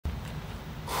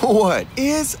What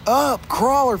is up,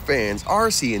 crawler fans,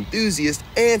 RC enthusiasts,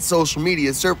 and social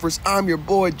media surfers? I'm your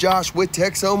boy Josh with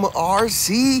Texoma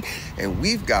RC, and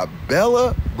we've got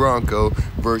Bella Bronco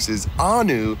versus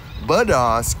Anu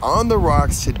Badass on the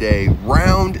rocks today,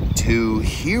 round 2.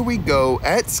 Here we go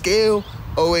at Scale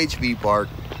OHV Park,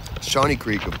 Shawnee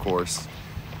Creek, of course,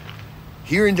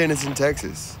 here in Denison,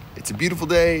 Texas. It's a beautiful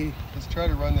day. Let's try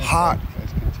to run this hot,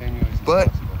 as continuous as but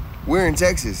possible. We're in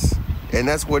Texas, and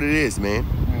that's what it is, man.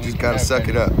 Just gotta suck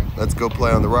it up. Let's go play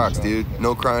on the rocks, dude.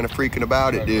 No crying or freaking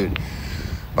about it, dude.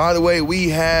 By the way, we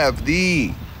have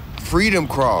the Freedom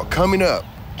Crawl coming up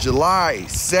July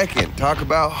 2nd. Talk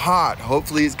about hot.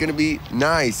 Hopefully it's gonna be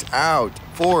nice out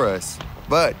for us.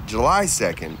 But July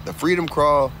 2nd, the Freedom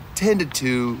Crawl, 10 to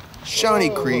 2,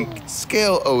 Shawnee Creek,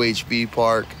 Scale OHV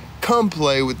Park. Come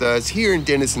play with us here in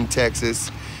Denison, Texas.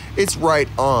 It's right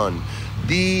on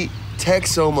the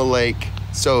Texoma Lake.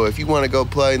 So if you want to go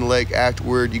play in the lake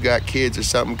afterward, you got kids or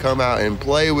something, come out and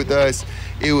play with us.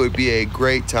 It would be a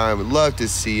great time. We'd love to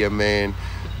see you, man.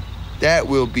 That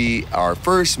will be our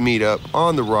first meetup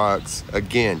on the rocks.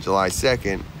 Again, July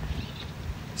 2nd,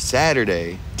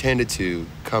 Saturday, 10 to 2.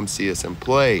 Come see us and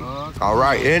play. All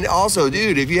right. And also,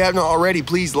 dude, if you haven't already,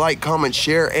 please like, comment,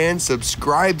 share, and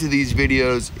subscribe to these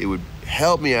videos. It would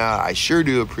help me out. I sure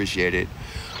do appreciate it.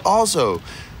 Also,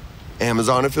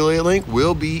 Amazon affiliate link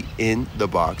will be in the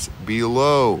box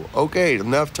below. Okay,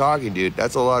 enough talking, dude.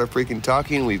 That's a lot of freaking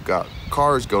talking. We've got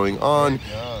cars going on.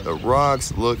 The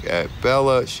rocks. Look at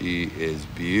Bella. She is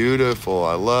beautiful.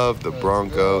 I love the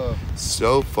Bronco.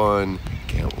 So fun.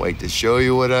 Can't wait to show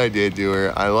you what I did to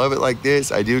her. I love it like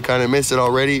this. I do kind of miss it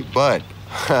already, but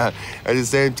at the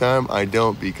same time, I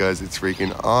don't, because it's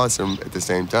freaking awesome at the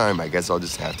same time. I guess I'll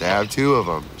just have to have 2 of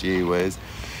them. Gee whiz.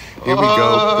 Here we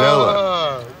go,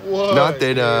 Bella. What, not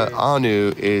that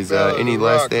Anu is any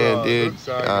less than, dude.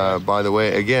 By the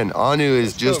way, again, Anu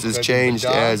is just as changed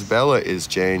as Bella is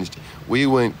changed. We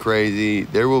went crazy.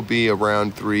 There will be a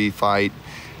round 3 fight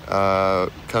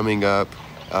coming up.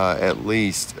 At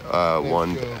least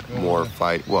one more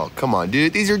fight. Well, come on,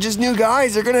 dude. These are just new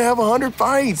guys. They're going to have 100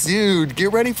 fights, dude.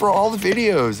 Get ready for all the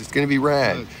videos. It's going to be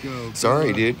rad.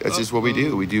 Sorry, dude. That's just what we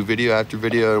do. We do video after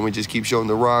video, and we just keep showing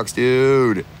the rocks,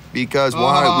 dude. Because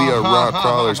why? We are rock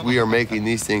crawlers. We are making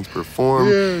these things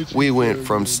perform. We went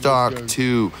from stock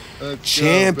to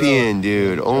champion,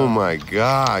 dude. Oh my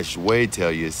gosh. Wait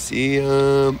till you see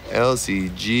them.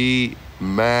 LCG,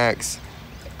 Max,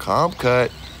 comp cut.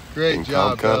 Great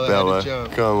job, Bella.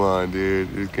 Come on,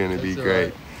 dude. It's gonna be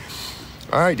great.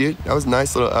 All right, dude. That was a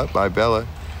nice little up by Bella.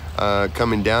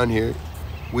 Coming down here,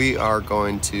 we are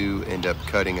going to end up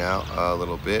cutting out a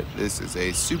little bit. This is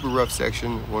a super rough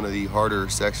section, one of the harder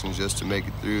sections just to make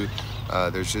it through.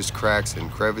 There's just cracks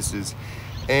and crevices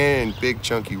and big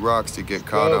chunky rocks to get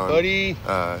caught on. Buddy.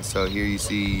 So here you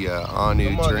see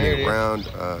Anu turning around,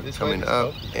 coming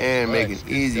up, and making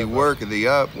easy work of the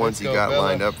up once he got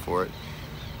lined up for it.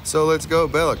 So let's go,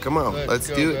 Bella. Come on, let's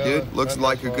do it, dude. Looking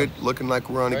like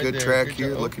we're on a good track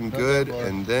here, looking good.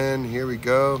 And then here we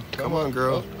go. Come on,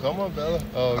 girl. Come on, Bella.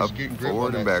 Oh, up,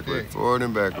 forward and backward, forward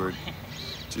and backward.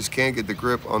 Just can't get the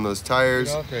grip on those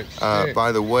tires.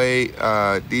 By the way,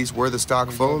 these were the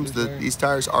stock foams. These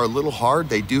tires are a little hard.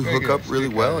 They do hook up really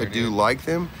well. I do like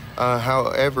them.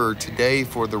 However, today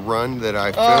for the run that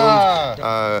I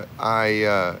filmed,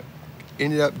 I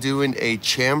ended up doing a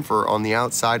chamfer on the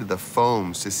outside of the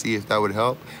foams to see if that would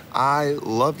help. I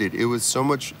loved it. It was so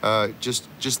much,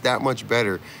 just that much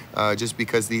better, just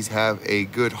because these have a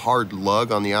good hard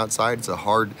lug on the outside. It's a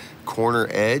hard corner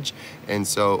edge, and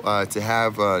so to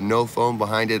have no foam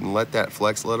behind it and let that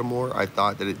flex a little more, I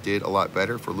thought that it did a lot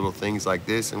better for little things like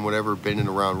this and whatever, bending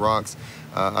around rocks.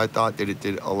 I thought that it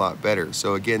did a lot better.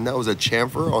 So again, that was a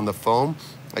chamfer on the foam.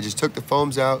 I just took the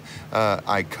foams out.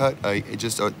 I cut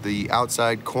the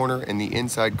outside corner and the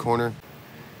inside corner,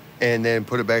 and then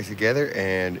put it back together,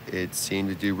 and it seemed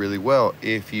to do really well.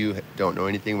 If you don't know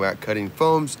anything about cutting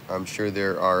foams, I'm sure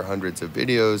there are hundreds of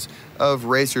videos of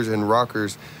racers and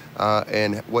rockers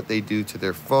and what they do to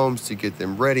their foams to get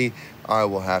them ready. I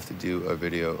will have to do a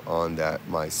video on that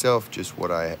myself, just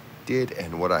what I did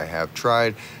and what I have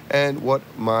tried and what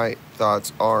my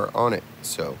thoughts are on it.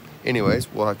 So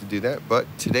anyways, we'll have to do that. But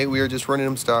today we are just running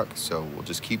them stock, so we'll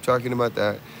just keep talking about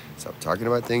that. Stop talking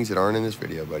about things that aren't in this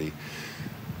video, buddy.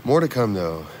 More to come,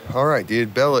 though. All right,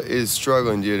 dude. Bella is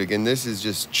struggling, dude. Again, this is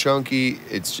just chunky.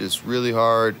 It's just really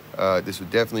hard. This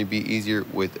would definitely be easier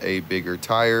with a bigger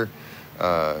tire.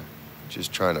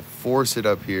 Just trying to force it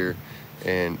up here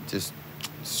and just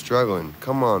struggling.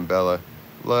 Come on, Bella.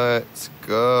 Let's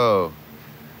go.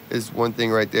 There's one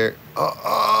thing right there.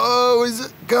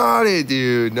 Got it,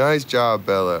 dude. Nice job,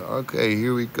 Bella. Okay,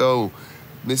 here we go.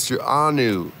 Mr.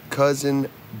 Anu, cousin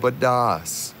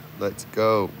Badass. Let's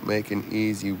go. Making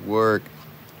easy work.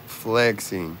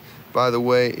 Flexing. By the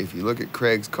way, if you look at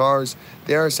Craig's cars,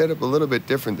 they are set up a little bit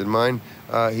different than mine.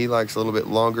 He likes a little bit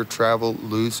longer travel,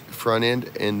 loose front end,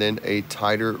 and then a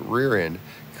tighter rear end.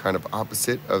 Kind of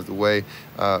opposite of the way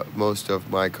most of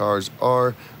my cars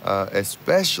are,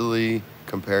 especially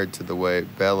compared to the way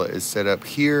Bella is set up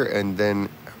here, and then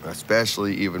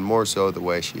especially even more so the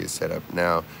way she is set up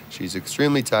now. She's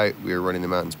extremely tight. We are running the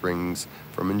Mountain Springs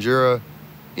from Endura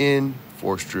in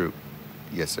 4-stroke.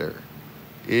 Yes, sir.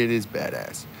 It is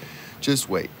badass. Just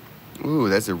wait. Ooh,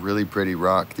 that's a really pretty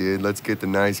rock, dude. Let's get the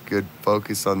nice, good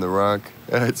focus on the rock.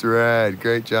 That's rad.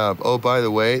 Great job. Oh, by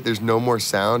the way, there's no more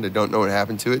sound. I don't know what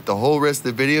happened to it. The whole rest of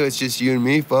the video, it's just you and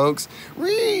me, folks.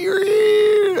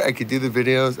 I could do the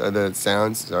videos, the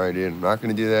sounds. Sorry, dude. I'm not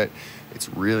going to do that. It's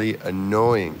really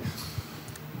annoying.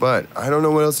 But I don't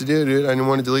know what else to do, dude. I didn't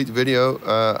want to delete the video.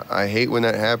 I hate when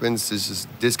that happens. There's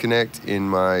just disconnect in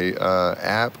my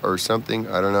app or something.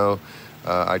 I don't know.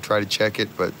 I try to check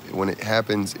it, but when it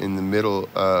happens in the middle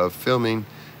of filming,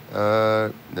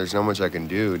 there's not much I can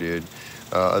do, dude.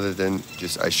 Other than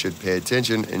just I should pay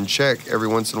attention and check every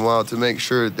once in a while to make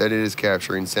sure that it is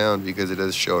capturing sound, because it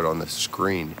does show it on the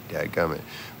screen, dadgummit.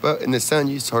 But in the sun,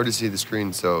 it's hard to see the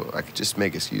screen, so I could just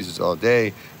make excuses all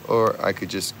day, or I could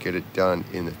just get it done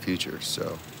in the future.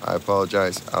 So I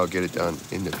apologize. I'll get it done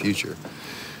in the future.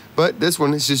 But this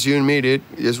one, it's just you and me, dude.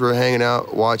 Just we're hanging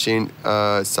out, watching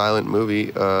a silent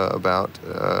movie about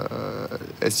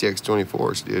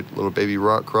Scx24s, dude. Little baby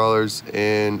rock crawlers,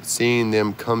 and seeing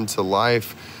them come to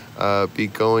life, be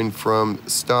going from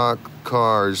stock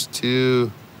cars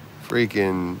to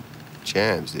freaking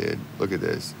jams, dude. Look at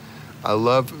this. I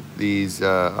love these.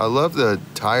 I love the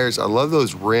tires. I love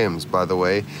those rims, by the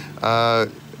way.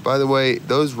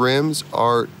 Those rims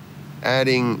are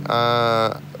adding,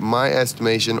 my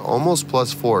estimation, almost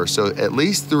 +4, so at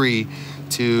least 3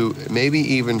 to maybe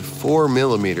even 4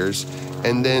 millimeters,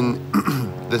 and then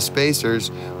the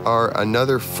spacers are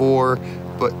another 4,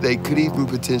 but they could even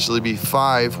potentially be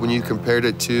 5 when you compared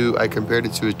it to, I compared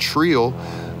it to a Trio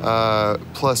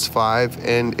 +5,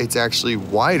 and it's actually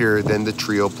wider than the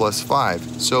Trio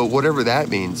 +5. So whatever that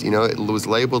means, you know, it was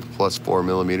labeled +4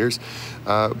 millimeters,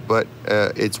 but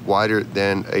it's wider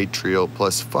than a Trio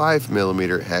 +5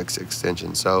 millimeter hex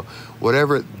extension. So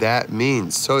whatever that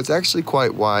means. So it's actually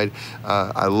quite wide.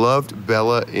 I loved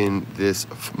Bella in this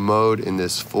mode, in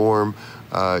this form.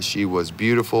 She was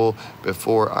beautiful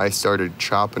before I started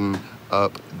chopping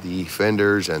up the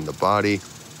fenders and the body.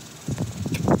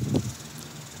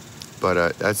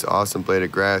 But that's awesome blade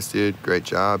of grass, dude. Great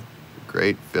job.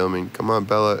 Great filming. Come on,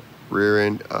 Bella. Rear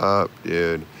end up,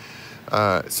 dude.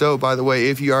 So, by the way,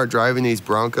 if you are driving these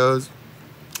Broncos,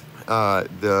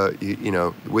 you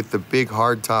know, with the big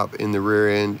hard top in the rear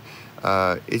end,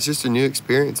 it's just a new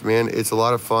experience, man. It's a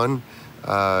lot of fun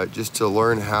just to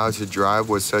learn how to drive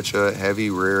with such a heavy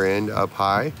rear end up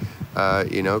high.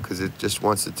 You know, because it just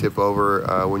wants to tip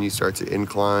over when you start to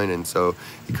incline, and so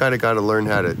you kind of got to learn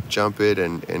how to jump it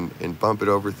and bump it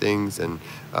over things, and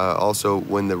also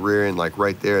when the rear end, like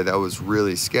right there, that was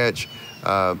really sketch.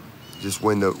 Just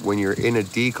when you're in a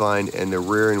decline and the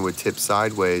rear end would tip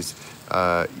sideways,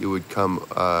 you would come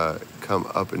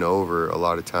up and over a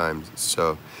lot of times.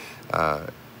 So,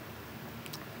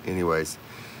 anyways.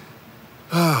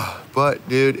 But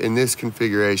dude, in this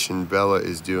configuration, Bella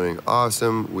is doing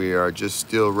awesome. We are just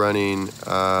still running,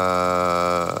 what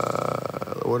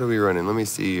are we running? Let me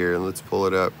see here. Let's pull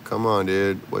it up. Come on,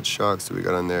 dude. What shocks do we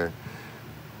got on there?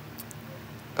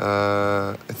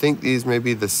 I think these may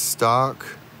be the stock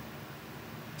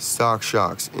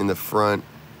shocks in the front.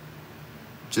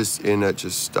 Just in a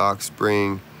stock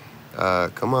spring.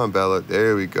 Come on, Bella.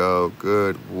 There we go.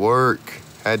 Good work.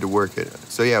 Had to work it.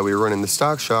 So yeah, we were running the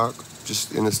stock shock.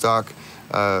 Just in the stock,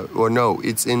 or no,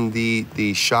 it's in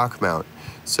the shock mount.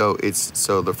 So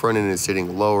the front end is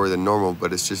sitting lower than normal,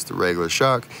 but it's just the regular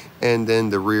shock, and then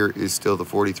the rear is still the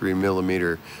 43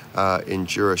 millimeter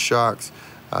Endura shocks,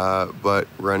 but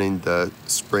running the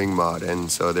spring mod,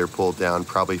 and so they're pulled down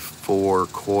probably 4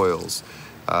 coils,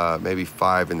 maybe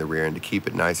 5 in the rear end to keep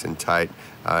it nice and tight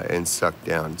and sucked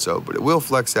down. So, but it will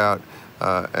flex out.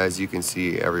 As you can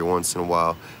see every once in a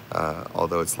while,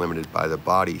 although it's limited by the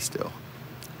body still.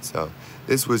 So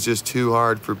this was just too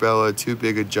hard for Bella, too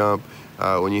big a jump.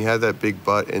 When you have that big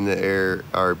butt in the air,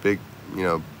 or big, you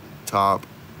know, top,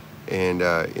 and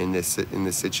in this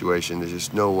situation, there's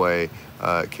just no way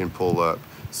it can pull up.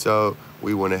 So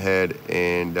we went ahead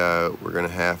and we're gonna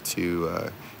have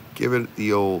to give it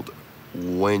the old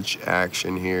winch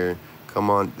action here. Come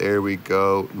on, there we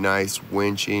go. Nice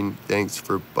winching. Thanks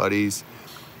for buddies.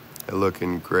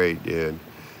 Looking great, dude.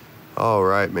 All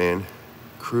right, man.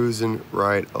 Cruising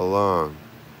right along.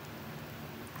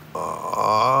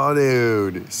 Oh,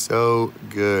 dude. So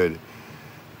good.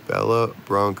 Bella,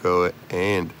 Bronco,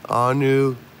 and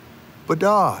Anu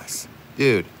Badass.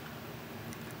 Dude.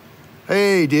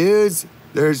 Hey, dudes.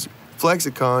 There's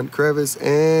Flexicon, Crevice,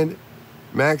 and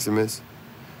Maximus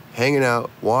hanging out,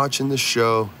 watching the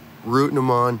show, rooting them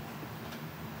on.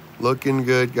 Looking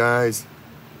good, guys.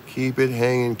 Keep it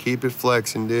hanging, keep it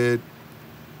flexing, dude.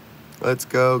 Let's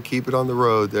go. Keep it on the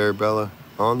road there, Bella.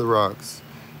 On the rocks.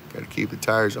 Got to keep the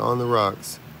tires on the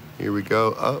rocks. Here we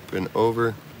go. Up and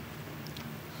over.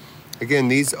 Again,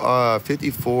 these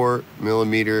 54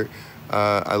 millimeter.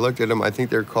 I looked at them. I think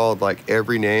they're called like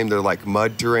every name. They're like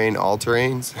mud terrain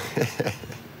all-terrains.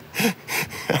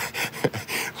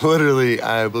 Literally,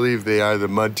 I believe they are the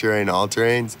mud terrain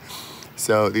all-terrains.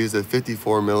 So these are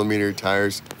 54 millimeter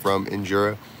tires from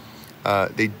Endura.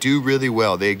 They do really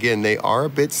well. They are a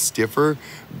bit stiffer,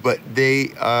 but they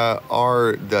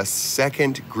are the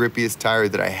second grippiest tire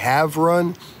that I have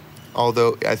run.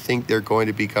 Although I think they're going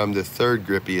to become the third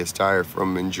grippiest tire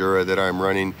from Endura that I'm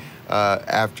running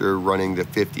after running the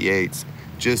 58s.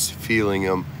 Just feeling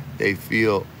them, they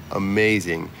feel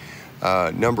amazing.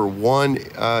 Number one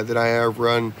that I have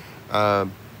run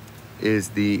is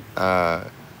the,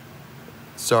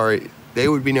 they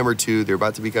would be number two. They're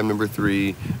about to become number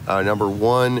three. Number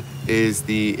one is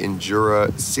the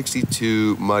Endura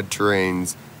 62 mud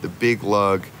terrains, the big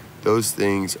lug. Those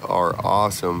things are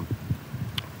awesome.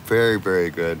 Very, very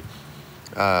good.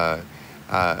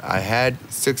 I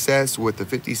had success with the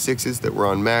 56s that were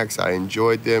on Max. I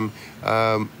enjoyed them,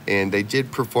 and they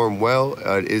did perform well.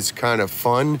 It is kind of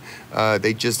fun.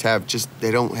 They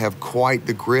don't have quite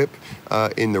the grip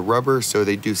in the rubber, so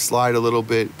they do slide a little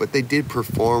bit, but they did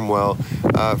perform well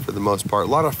for the most part.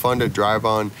 A lot of fun to drive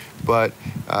on, but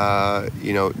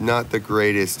you know, not the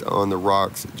greatest on the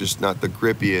rocks, just not the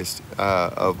grippiest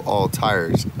of all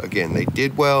tires. Again, they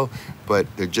did well, but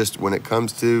they're just, when it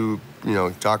comes to, you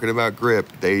know, talking about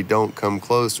grip, they don't come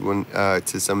close when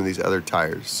to some of these other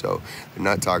tires. So I'm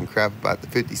not talking crap about the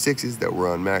 56s that were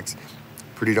on Max.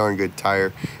 Pretty darn good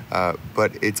tire,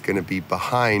 but it's going to be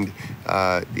behind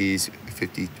these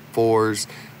 54s,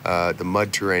 the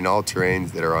mud terrain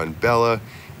all-terrains that are on Bella,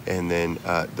 and then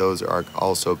those are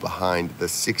also behind the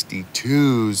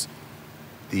 62s,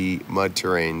 the mud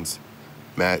terrains,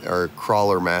 or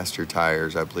crawler master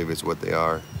tires, I believe is what they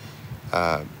are.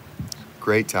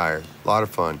 Great tire, a lot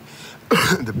of fun.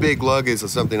 The big lug is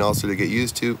something also to get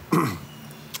used to.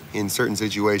 In certain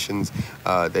situations,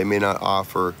 they may not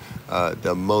offer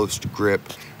the most grip.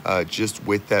 Just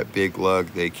with that big lug,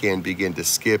 they can begin to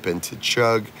skip and to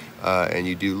chug, and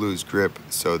you do lose grip.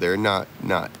 So they're not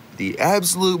the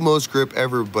absolute most grip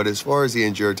ever, but as far as the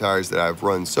Enduro tires that I've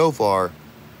run so far,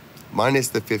 minus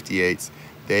the 58s,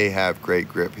 they have great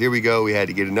grip. Here we go. We had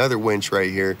to get another winch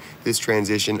right here. This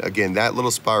transition, again, that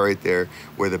little spot right there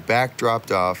where the back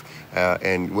dropped off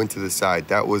and went to the side.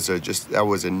 That was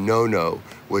a no-no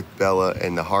with Bella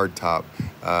and the hard top.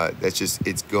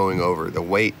 It's going over. The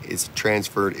weight is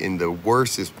transferred in the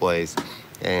worstest place,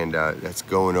 and that's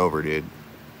going over, dude.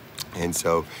 And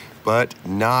so, but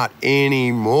not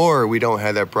anymore. We don't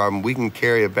have that problem. We can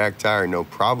carry a back tire, no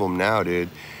problem now, dude.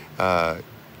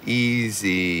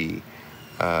 Easy.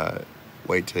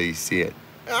 Wait till you see it.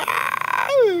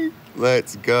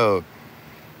 Let's go.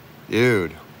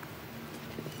 Dude.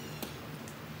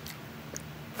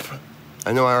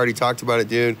 I know I already talked about it,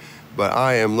 dude, but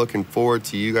I am looking forward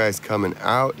to you guys coming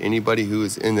out. Anybody who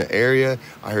is in the area,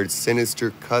 I heard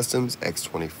Sinister Customs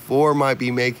X24 might be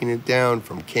making it down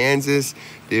from Kansas.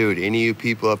 Dude, any of you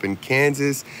people up in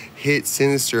Kansas, hit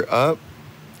Sinister up,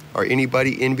 or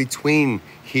anybody in between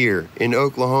here in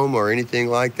Oklahoma or anything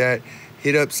like that.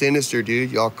 Hit up Sinister,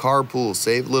 dude. Y'all carpool,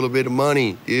 save a little bit of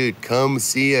money. Dude, come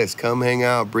see us, come hang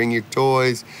out, bring your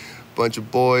toys. Bunch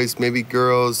of boys, maybe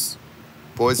girls.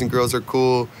 Boys and girls are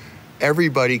cool.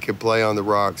 Everybody can play on the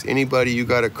rocks. Anybody, you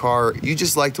got a car, you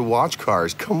just like to watch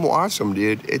cars, come watch them,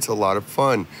 dude. It's a lot of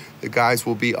fun. The guys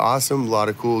will be awesome, a lot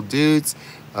of cool dudes.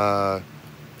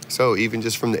 So even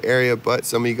just from the area, but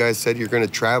some of you guys said you're gonna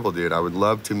travel, dude. I would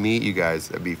love to meet you guys.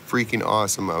 That'd be freaking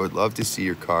awesome. I would love to see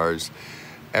your cars.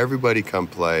 Everybody come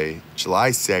play.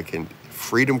 July 2nd,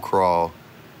 Freedom Crawl.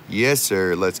 Yes,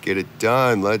 sir, let's get it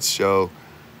done. Let's show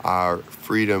our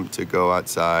freedom to go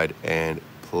outside and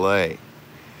play.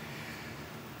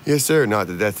 Yes, sir, not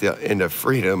that that's the end of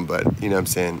freedom, but you know what I'm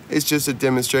saying? It's just a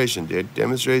demonstration, dude.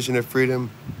 Demonstration of freedom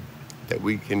that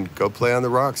we can go play on the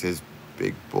rocks as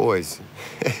big boys.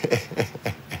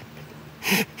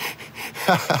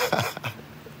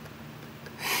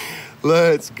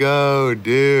 Let's go,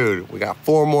 dude. We got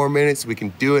 4 more minutes. We can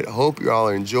do it. Hope you all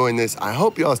are enjoying this. I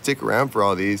hope you all stick around for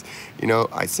all these. You know,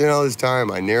 I spend all this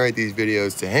time, I narrate these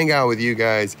videos to hang out with you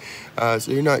guys,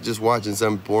 so you're not just watching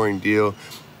some boring deal.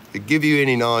 To give you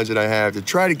any knowledge that I have, to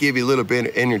try to give you a little bit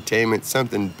of entertainment,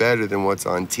 something better than what's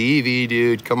on TV,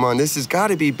 dude. Come on, this has got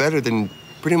to be better than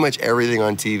pretty much everything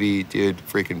on TV, dude.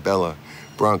 Freaking Bella,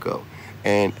 Bronco,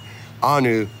 and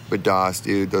Anu, badass,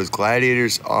 dude. Those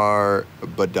Gladiators are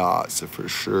badass for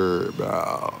sure,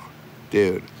 bro.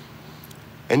 Dude.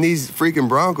 And these freaking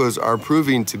Broncos are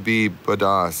proving to be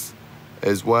badass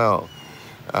as well.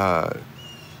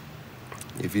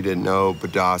 If you didn't know,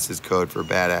 badass is code for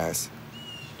badass.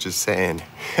 Just saying.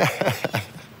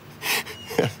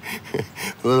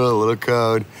 little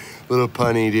code, little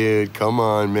punny, dude. Come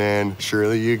on, man.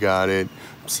 Surely you got it.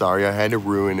 I'm sorry I had to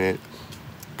ruin it.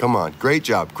 Come on, great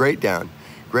job, great down,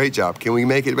 great job. Can we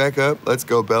make it back up? Let's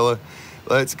go, Bella.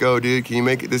 Let's go, dude. Can you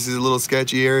make it? This is a little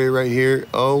sketchy area right here.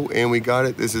 Oh, and we got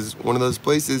it. This is one of those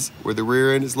places where the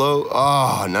rear end is low.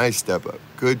 Oh, nice step up.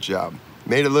 Good job.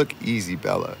 Made it look easy,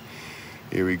 Bella.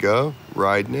 Here we go,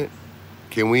 riding it.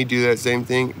 Can we do that same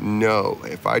thing? No.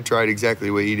 If I tried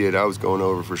exactly what he did, I was going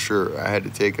over for sure. I had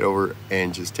to take it over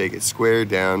and just take it square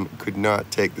down. Could not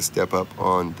take the step up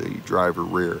on the driver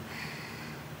rear.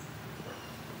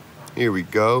 Here we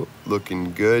go,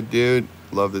 looking good, dude.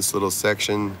 Love this little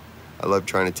section. I love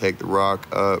trying to take the rock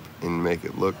up and make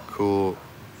it look cool,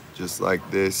 just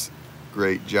like this.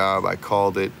 Great job, I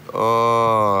called it.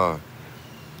 Oh,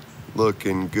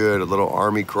 looking good. A little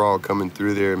army crawl coming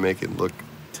through there and make it look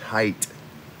tight.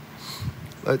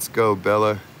 Let's go,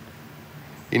 Bella.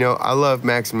 You know, I love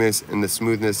Maximus and the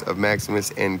smoothness of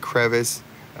Maximus and Crevice,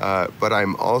 but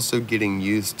I'm also getting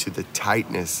used to the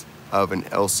tightness of an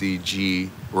LCG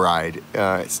ride.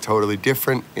 It's totally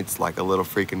different. It's like a little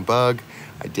freaking bug.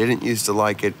 I didn't used to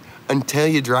like it until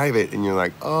you drive it and you're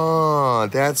like, oh,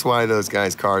 that's why those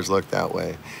guys' cars look that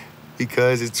way,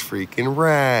 because it's freaking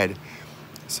rad.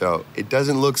 So it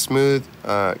doesn't look smooth,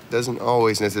 doesn't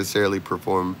always necessarily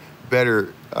perform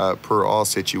better per all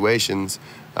situations,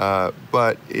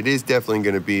 but it is definitely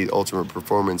going to be ultimate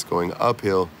performance going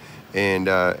uphill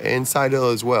and side hill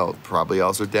as well, probably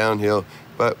also downhill.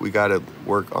 But we got to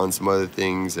work on some other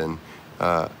things. And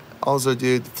also,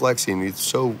 dude, flexing, it's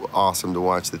so awesome to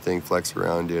watch the thing flex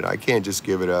around, dude. I can't just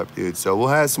give it up, dude. So we'll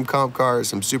have some comp cars,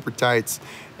 some super tights,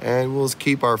 and we'll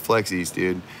keep our flexies,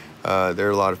 dude.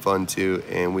 They're a lot of fun too,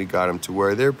 and we got them to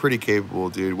where they're pretty capable,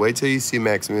 dude. Wait till you see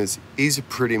Maximus. He's a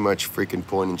pretty much freaking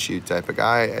point and shoot type of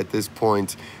guy. At this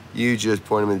point, you just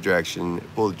point him in the direction,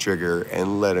 pull the trigger,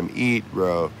 and let him eat,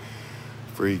 bro.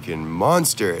 Freaking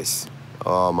monstrous.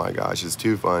 Oh my gosh, it's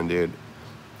too fun, dude.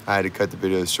 I had to cut the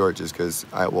videos short just because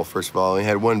well, first of all, I only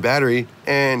had 1 battery,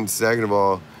 and second of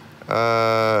all,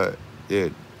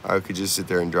 dude, I could just sit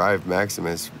there and drive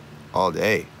Maximus all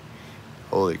day.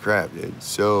 Holy crap, dude,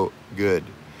 so good.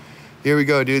 Here we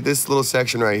go, dude. This little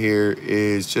section right here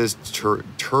is just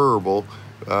terrible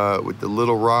with the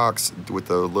little rocks, with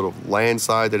the little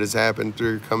landslide that has happened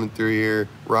coming through here,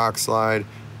 rock slide.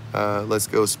 Let's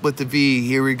go split the V.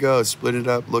 Here we go. Split it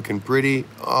up, looking pretty.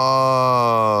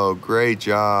 Oh, great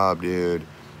job, dude.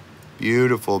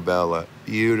 Beautiful, Bella.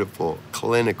 Beautiful.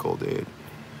 Clinical, dude.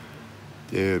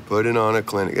 Dude, putting on a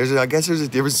clinic. I guess there's a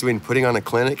difference between putting on a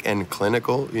clinic and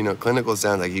clinical. You know, clinical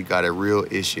sounds like you got a real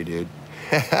issue, dude.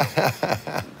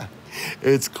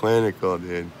 It's clinical,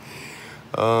 dude.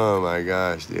 Oh my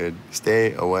gosh, dude.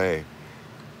 Stay away.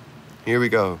 Here we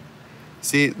go.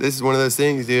 See, this is one of those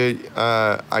things, dude.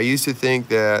 I used to think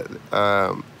that,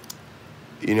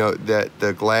 you know, that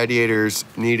the Gladiators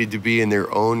needed to be in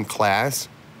their own class,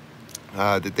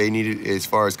 that they needed, as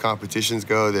far as competitions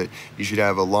go, that you should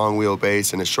have a long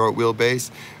wheelbase and a short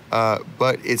wheelbase.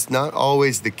 But it's not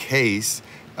always the case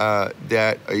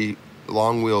that a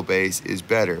long wheelbase is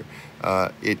better.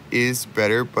 It is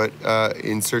better, but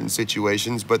in certain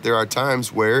situations. But there are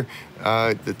times where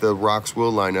that the rocks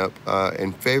will line up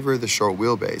in favor of the short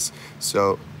wheelbase.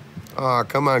 So,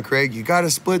 come on, Craig, you got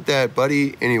to split that,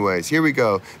 buddy. Anyways, here we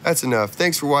go. That's enough.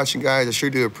 Thanks for watching, guys. I sure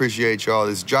do appreciate y'all.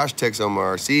 This is Josh Tex on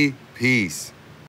RC. Peace.